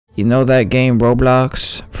You know that game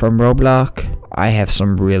Roblox from Roblox? I have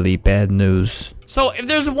some really bad news. So if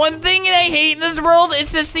there's one thing I hate in this world,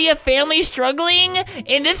 it's to see a family struggling.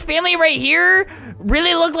 And this family right here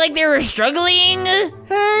really looked like they were struggling.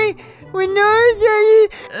 Hey, we know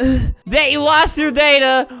that you lost your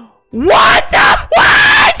data. What the?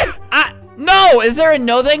 What? No, is there a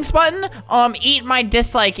no thanks button? Eat my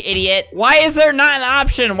dislike, idiot. Why is there not an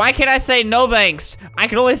option? Why can't I say no thanks? I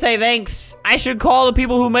can only say thanks. I should call the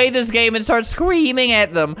people who made this game and start screaming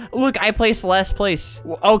at them. Look, I placed last place.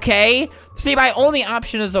 Okay. See, my only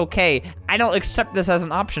option is okay. I don't accept this as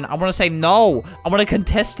an option. I want to say no. I want to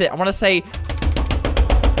contest it. I want to say...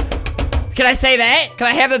 Can I say that? Can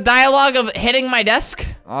I have the dialogue of hitting my desk?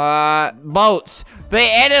 Boats. They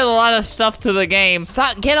added a lot of stuff to the game.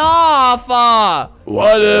 Stop, get off!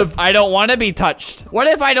 What if I don't want to be touched? What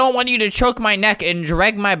if I don't want you to choke my neck and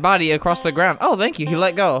drag my body across the ground? Oh, thank you, he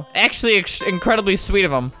let go. Actually, incredibly sweet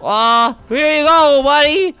of him. Here you go,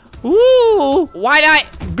 buddy. Woo! Why'd I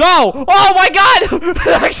go? Oh my god! It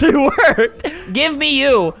actually worked. Give me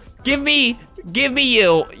you. Give me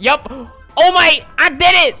you. Yup. Oh my, I did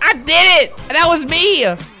it! I did it! That was me!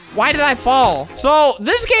 Why did I fall? So,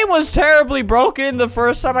 this game was terribly broken the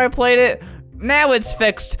first time I played it. Now it's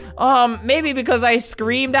fixed. Maybe because I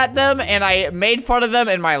screamed at them and I made fun of them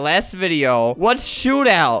in my last video. What's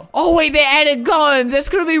shootout? Oh wait, they added guns. That's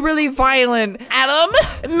gonna be really violent. Adam,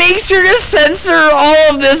 make sure to censor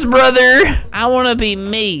all of this, brother. I wanna be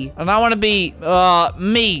me. And I wanna be,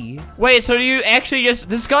 me. Wait, so do you actually just,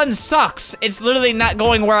 this gun sucks. It's literally not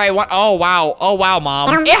going where I want. Oh wow,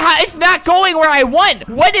 mom. Yeah, it's not going where I want.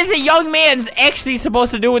 What is a young man's actually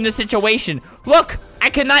supposed to do in this situation? Look. I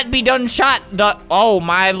cannot be done shot. Oh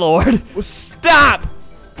my lord. Stop.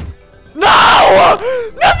 No!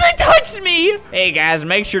 Nothing touched me! Hey guys,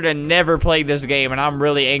 make sure to never play this game, and I'm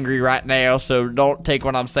really angry right now, so don't take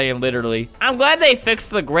what I'm saying literally. I'm glad they fixed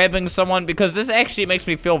the grabbing someone because this actually makes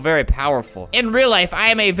me feel very powerful. In real life, I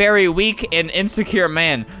am a very weak and insecure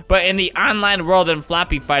man, but in the online world in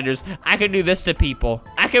Floppy Fighters, I can do this to people.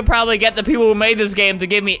 I could probably get the people who made this game to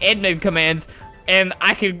give me admin commands, and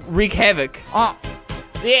I could wreak havoc.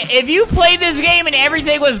 Yeah, if you played this game and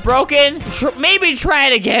everything was broken, maybe try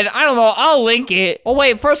it again. I don't know. I'll link it. Oh,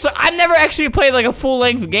 wait. First, I've never actually played, like, a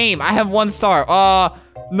full-length game. I have 1 star.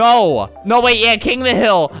 No, wait. Yeah, King of the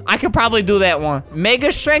Hill. I could probably do that one.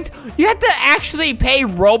 Mega Strength? You have to actually pay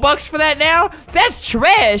Robux for that now? That's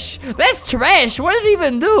trash. That's trash. What does it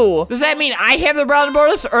even do? Does that mean I have the brown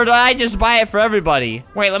bonus, or do I just buy it for everybody?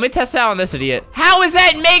 Wait, let me test it out on this idiot. How is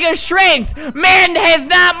that Mega Strength? Man has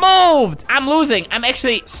not moved. I'm losing. I'm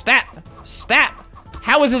actually... Stop.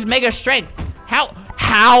 How is this Mega Strength?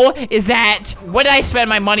 How is that? What did I spend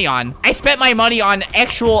my money on? I spent my money on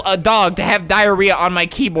actual dog to have diarrhea on my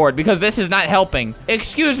keyboard because this is not helping.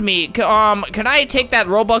 Excuse me, can I take that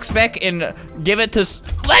Robux back and give it to...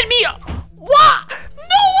 Let me... What?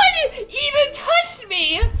 No one even touched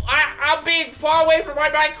me. I'm being far away from my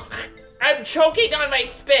mic. I'm choking on my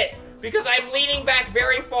spit because I'm leaning back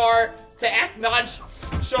very far to act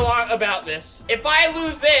nonchalant about this. If I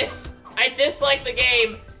lose this, I dislike the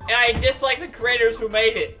game. And I dislike the creators who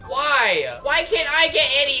made it. Why? Why can't I get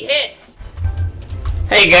any hits?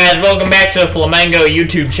 Hey guys, welcome back to the Flamingo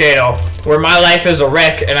YouTube channel, where my life is a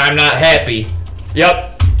wreck and I'm not happy.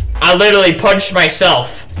 Yup, I literally punched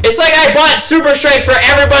myself. It's like I bought Super Strength for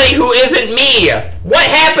everybody who isn't me. What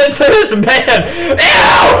happened to this man?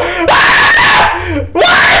 Ew! Ah!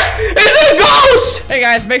 What? It's a ghost! Hey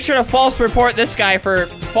guys, make sure to false report this guy for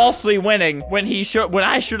falsely winning when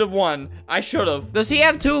I should have won. I should have. Does he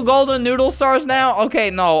have 2 golden noodle stars now? Okay,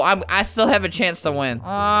 no, I still have a chance to win.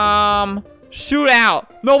 Shootout.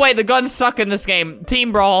 No way, the guns suck in this game.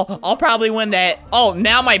 Team brawl. I'll probably win that. Oh,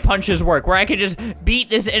 now my punches work, where I can just beat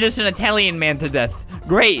this innocent Italian man to death.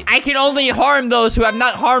 Great. I can only harm those who have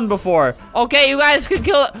not harmed before. Okay, you guys can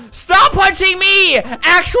kill it. Stop punching me!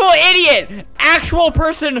 Actual idiot! Actual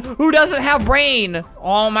person who doesn't have brain.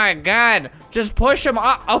 Oh my god. Just push him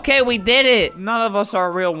up. Okay, we did it. None of us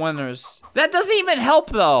are real winners. That doesn't even help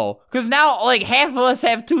though, because now like half of us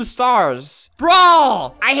have 2 stars.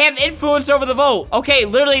 Brawl! I have influence over the vote. Okay,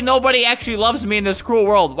 literally nobody actually loves me in this cruel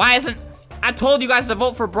world. Why isn't... I told you guys to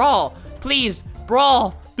vote for Brawl. Please,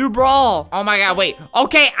 Brawl. Do Brawl. Oh my god, wait.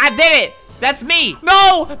 Okay, I did it. That's me.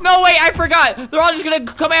 No, wait, I forgot. They're all just gonna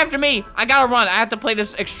come after me. I gotta run. I have to play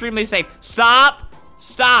this extremely safe. Stop.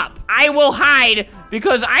 I will hide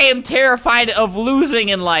because I am terrified of losing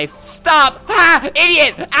in life. Stop. Ha,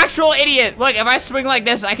 idiot. Actual idiot. Look, if I swing like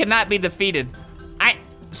this, I cannot be defeated.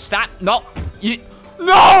 Stop. No.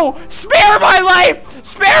 No! Spare my life!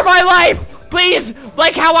 Spare my life! Please,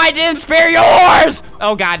 like how I didn't spare yours.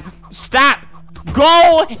 Oh, God. Stop.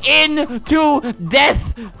 Go into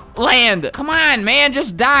death land. Come on, man.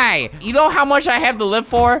 Just die. You know how much I have to live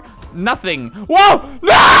for? Nothing. Whoa.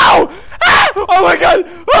 No. Ah! Oh, my God.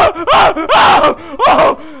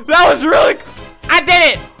 Oh, that was really... I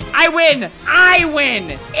did it. I win. I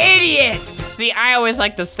win. Idiots. See, I always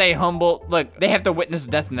like to stay humble. Look, they have to witness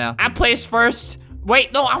death now. I placed first.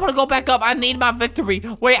 Wait, no, I want to go back up. I need my victory.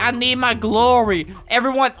 Wait, I need my glory.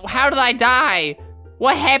 Everyone, how did I die?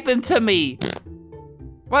 What happened to me?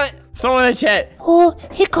 What? Someone in the chat. Oh,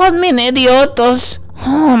 he called me an idiotos.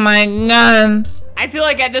 Oh my God. I feel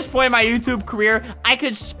like at this point in my YouTube career, I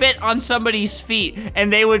could spit on somebody's feet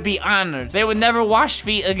and they would be honored. They would never wash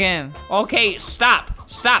feet again. Okay, stop.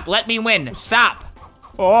 Stop. Let me win. Stop.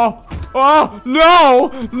 Oh,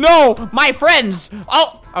 no, my friends.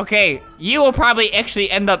 Oh, okay. You will probably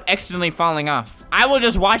actually end up accidentally falling off. I will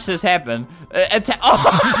just watch this happen.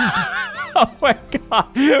 Oh my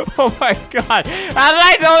God. Oh my God. How did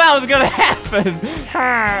I know that was gonna happen?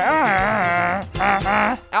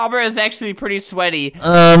 Albert is actually pretty sweaty.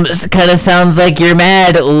 This kind of sounds like you're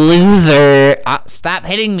mad, loser. Stop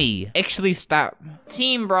hitting me. Actually, stop.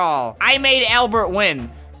 Team brawl. I made Albert win.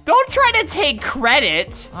 Don't try to take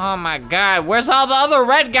credit. Oh my God, where's all the other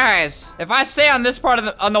red guys? If I stay on this part of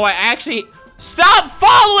the, oh no, I actually, stop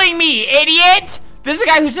following me, idiot. This is the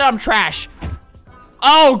guy who said I'm trash.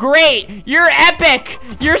 Oh, great. You're epic.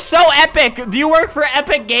 You're so epic. Do you work for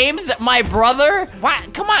Epic Games, my brother?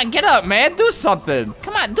 What? Come on, get up, man. Do something.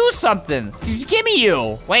 Come on, do something. Just give me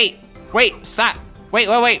you. Wait, stop. Wait.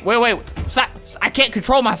 Stop. I can't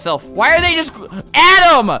control myself. Why are they just...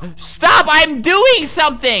 Adam, stop. I'm doing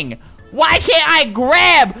something. Why can't I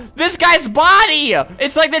grab this guy's body?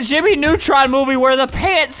 It's like the Jimmy Neutron movie where the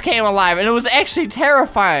pants came alive and it was actually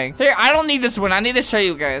terrifying. Here, I don't need this one. I need to show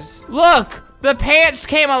you guys. Look. The pants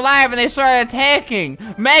came alive and they started attacking.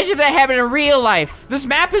 Imagine if that happened in real life. This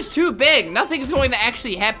map is too big. Nothing's going to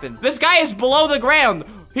actually happen. This guy is below the ground.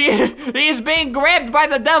 He is being grabbed by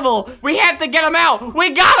the devil. We have to get him out.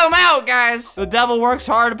 We got him out, guys. The devil works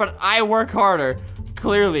hard, but I work harder.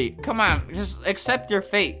 Clearly. Come on, just accept your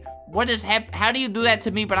fate. What is how do you do that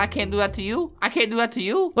to me, but I can't do that to you? I can't do that to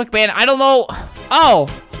you? Look, man, I don't know. Oh,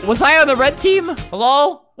 was I on the red team?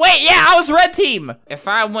 Hello? Wait, yeah, I was red team. If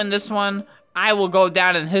I win this one, I will go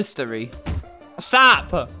down in history.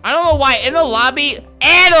 Stop. I don't know why in the lobby.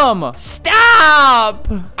 Adam, stop.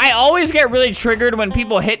 I always get really triggered when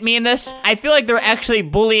people hit me in this. I feel like they're actually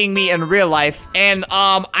bullying me in real life. And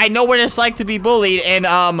I know what it's like to be bullied. And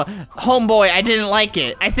homeboy, I didn't like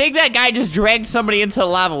it. I think that guy just dragged somebody into the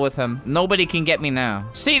lava with him. Nobody can get me now.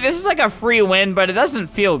 See, this is like a free win, but it doesn't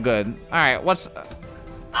feel good. All right, what's...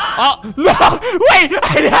 Oh, no, wait,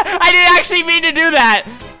 I didn't actually mean to do that.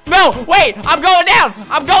 No, wait, I'm going down.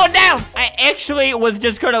 I'm going down. I actually was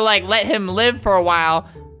just gonna like let him live for a while.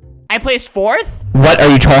 I placed 4th? What are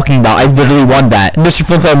you talking about? I literally won that. Mr.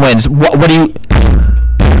 Flintstone wins. What do you...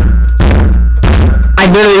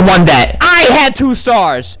 I literally won that. I had 2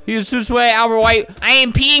 stars. He's this way, Albert White. I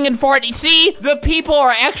am peeing in 40. See, the people are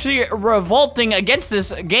actually revolting against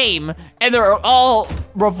this game, and they're all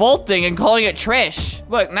revolting and calling it trash.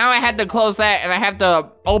 Look, now I had to close that, and I have to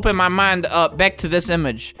open my mind up back to this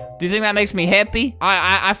image. Do you think that makes me happy?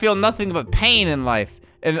 I feel nothing but pain in life.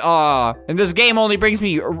 And this game only brings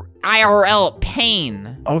me IRL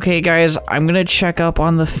pain. Okay, guys, I'm gonna check up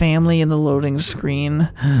on the family in the loading screen.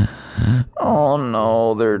 Oh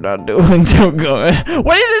no, they're not doing too good.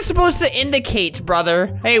 What is it supposed to indicate,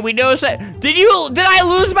 brother? Hey, we noticed that. Did I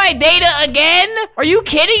lose my data again? Are you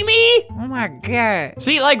kidding me? Oh my God.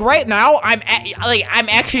 See, like right now, I'm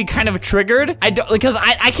actually kind of triggered. Because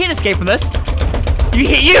I can't escape from this. You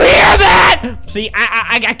hear that? See,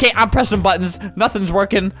 I can't. I'm pressing buttons. Nothing's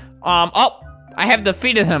working. Oh, I have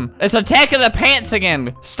defeated him. It's Attack of the Pants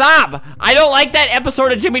again. Stop. I don't like that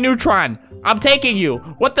episode of Jimmy Neutron. I'm taking you.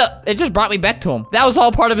 What the? It just brought me back to him. That was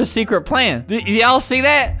all part of his secret plan. Did y'all see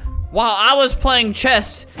that? While I was playing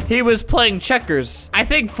chess, he was playing checkers. I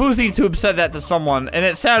think FouseyTube said that to someone, and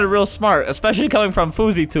it sounded real smart, especially coming from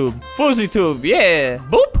FouseyTube. FouseyTube, yeah.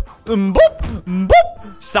 Boop, boop, boop.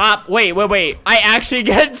 Stop. Wait. I actually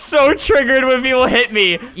get so triggered when people hit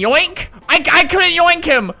me. Yoink. I couldn't yoink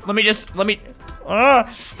him. Let me.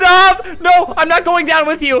 Stop. No, I'm not going down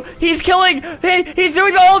with you. He's killing. He's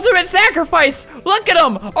doing the ultimate sacrifice. Look at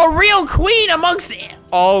him. A real queen amongst.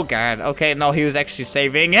 Oh, God. Okay, no, he was actually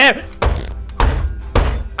saving him.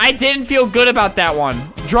 I didn't feel good about that one.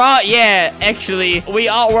 Draw, yeah, actually, we're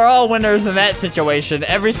all winners in that situation.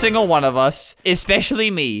 Every single one of us, especially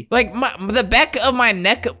me. Like, the back of my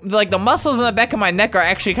neck, like the muscles in the back of my neck are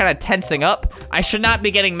actually kind of tensing up. I should not be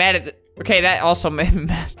getting mad at okay, that also made me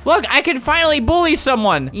mad. Look, I can finally bully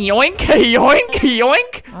someone. Yoink, yoink,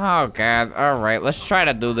 yoink. Oh, God. All right, let's try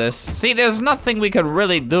to do this. See, there's nothing we could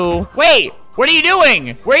really do. Wait, what are you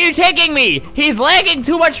doing? Where are you taking me? He's lagging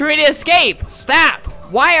too much for me to escape. Stop.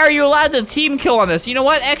 Why are you allowed to team kill on this? You know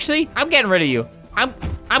what, actually? I'm getting rid of you.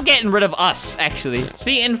 I'm getting rid of us, actually.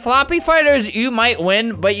 See, in Floppy Fighters, you might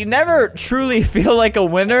win, but you never truly feel like a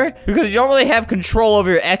winner because you don't really have control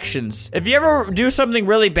over your actions. If you ever do something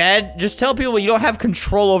really bad, just tell people you don't have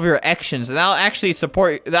control over your actions, and that'll actually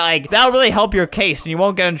support, like, that'll really help your case, and you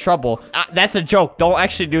won't get in trouble. That's a joke. Don't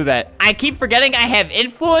actually do that. I keep forgetting I have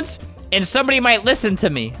influence, and somebody might listen to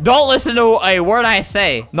me. Don't listen to a word I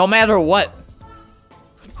say, no matter what.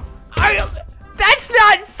 That's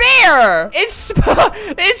not fair! It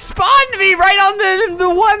spawned me right on the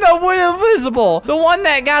one that went invisible. The one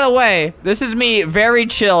that got away. This is me very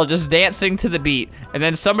chill, just dancing to the beat. And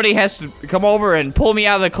then somebody has to come over and pull me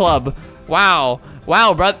out of the club. Wow.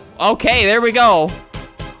 Wow, bro. Okay, there we go.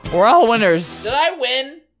 We're all winners. Did I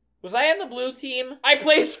win? Was I on the blue team? I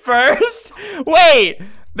placed first? Wait.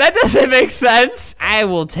 That doesn't make sense. I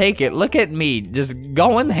will take it. Look at me, just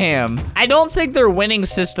going ham. I don't think their winning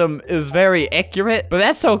system is very accurate, but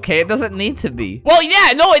that's okay. It doesn't need to be. Well,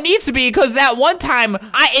 yeah, no, it needs to be because that one time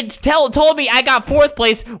it told me I got 4th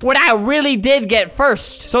place when I really did get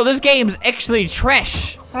 1st. So this game's actually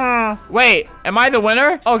trash. Wait, am I the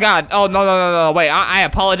winner? Oh, God. Oh, no. Wait, I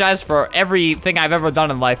apologize for everything I've ever done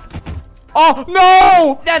in life. Oh,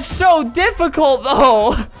 no! That's so difficult,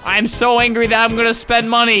 though. I'm so angry that I'm gonna spend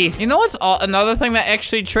money. You know what's another thing that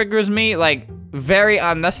actually triggers me, like, very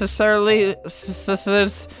unnecessarily?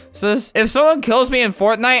 If someone kills me in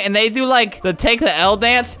Fortnite and they do, like, the take the L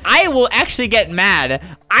dance, I will actually get mad.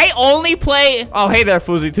 I only play... Oh, hey there,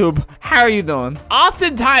 FoozyTube. How are you doing?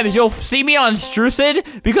 Oftentimes, you'll see me on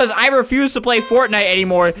Strucid because I refuse to play Fortnite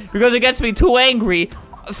anymore because it gets me too angry.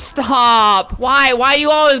 Stop. Why do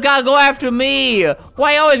you always gotta go after me?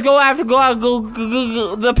 Why you always go after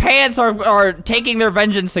the pants are taking their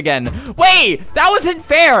vengeance again? Wait, that wasn't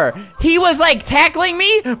fair. He was like tackling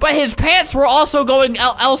me, but his pants were also going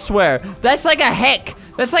elsewhere. That's like a heck.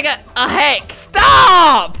 That's like a heck.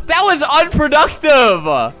 Stop! That was unproductive.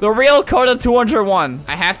 The real Coda 201.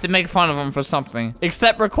 I have to make fun of him for something.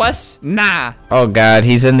 Accept requests? Nah. Oh God,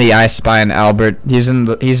 he's in the I Spy and Albert. He's in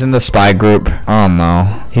the spy group. Oh no.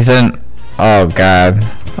 He's in. Oh God.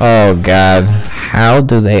 Oh God. How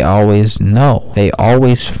do they always know? They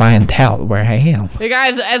always find out where I am. Hey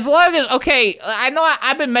guys, as long as, okay, I know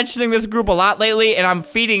I've been mentioning this group a lot lately and I'm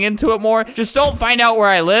feeding into it more. Just don't find out where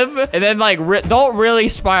I live and then like, don't really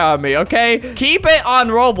spy on me, okay? Keep it on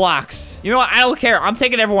Roblox. You know what? I don't care. I'm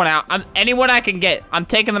taking everyone out. Anyone I can get, I'm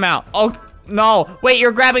taking them out. Oh, no. Wait,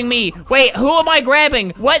 you're grabbing me. Wait, who am I grabbing?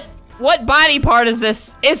 What body part is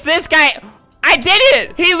this? It's this guy. I did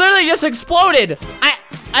it! He literally just exploded.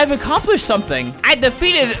 I've accomplished something. I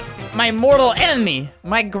defeated my mortal enemy.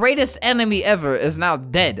 My greatest enemy ever is now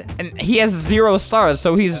dead. And he has 0 stars,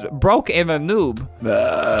 so he's broke and a noob.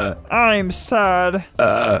 I'm sad.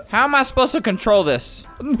 How am I supposed to control this?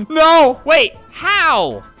 No! Wait,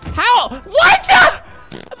 how? How? What the?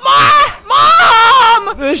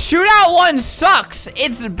 Mom! The shootout one sucks.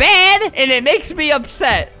 It's bad and it makes me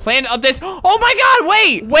upset. Plan updates. Oh my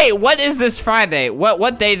God, wait, what is this Friday?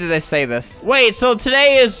 What day did they say this? Wait, so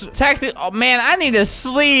today is technically, oh man, I need to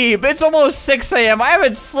sleep. It's almost 6 a.m. I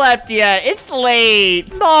haven't slept yet. It's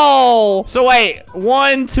late. No. So wait,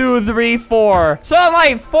 1, 2, 3, 4. So in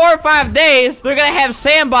like 4 or 5 days, they're gonna have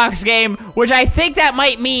sandbox game, which I think that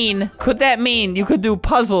might mean, could that mean you could do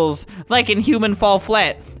puzzles like in Human Fall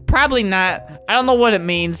Flat? Probably not. I don't know what it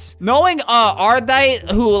means. Knowing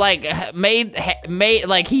Ardite, who like made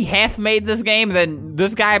like he half made this game, then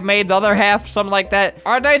this guy made the other half, something like that.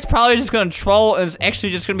 Ardite's probably just gonna troll and it's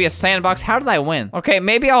actually just gonna be a sandbox. How did I win? Okay,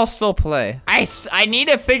 maybe I'll still play. I need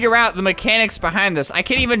to figure out the mechanics behind this. I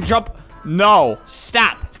can't even jump. No,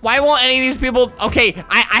 stop. Why won't any of these people? Okay,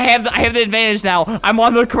 I have the advantage now. I'm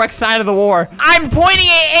on the correct side of the war. I'm pointing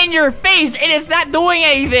it in your face and it's not doing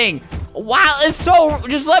anything. Wow, it's so,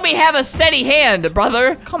 just let me have a steady hand,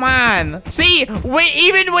 brother. Come on. See,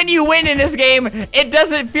 even when you win in this game, it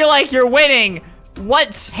doesn't feel like you're winning.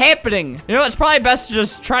 What's happening? You know, it's probably best to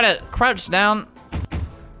just try to crouch down.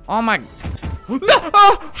 Oh my.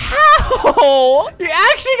 How? You're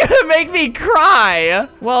actually gonna make me cry.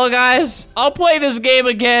 Well, guys, I'll play this game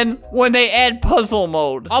again when they add puzzle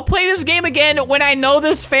mode. I'll play this game again when I know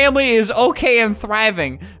this family is okay and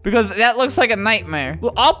thriving, because that looks like a nightmare.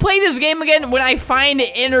 Well, I'll play this game again when I find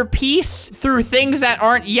inner peace through things that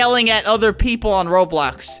aren't yelling at other people on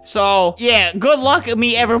Roblox. So, yeah, good luck at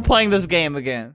me ever playing this game again.